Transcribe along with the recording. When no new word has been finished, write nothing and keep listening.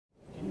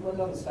you run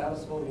down the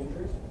status of all the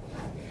injuries?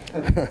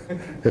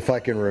 If I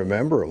can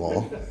remember them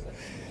all.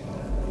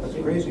 That's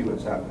crazy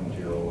what's happening to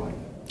your O-line.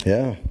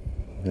 Yeah,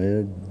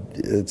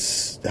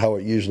 it's how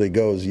it usually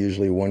goes.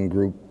 Usually one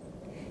group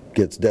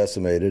gets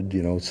decimated.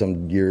 You know,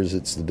 some years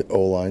it's the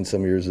O-line,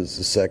 some years it's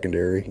the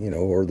secondary, you know,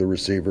 or the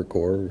receiver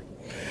corps.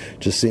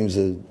 Just seems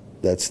that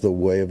that's the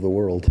way of the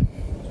world.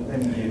 So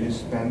then you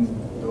just spend,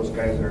 those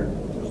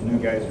new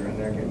guys are in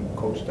there getting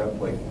coached up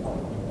like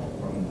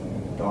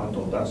from dawn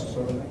till dusk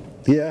sort of thing?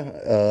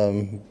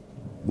 Yeah,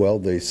 well,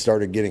 they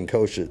started getting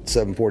coached at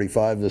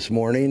 7:45 this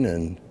morning,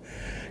 and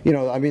you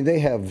know, I mean, they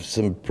have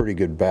some pretty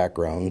good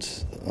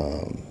backgrounds.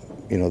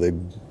 You know,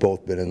 they've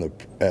both been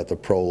at the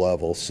pro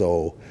level,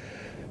 so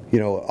you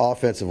know,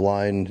 offensive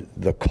line,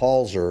 the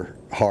calls are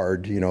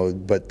hard, you know,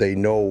 but they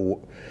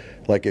know,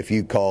 like if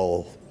you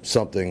call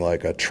something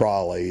like a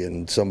trolley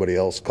and somebody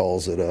else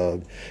calls it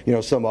a, you know,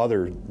 some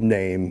other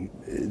name,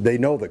 they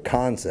know the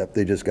concept,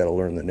 they just got to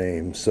learn the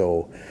name.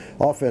 So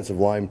offensive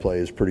line play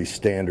is pretty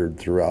standard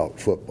throughout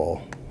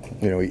football.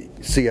 You know,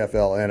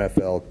 CFL,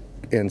 NFL,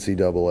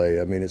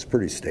 NCAA, I mean, it's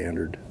pretty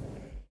standard.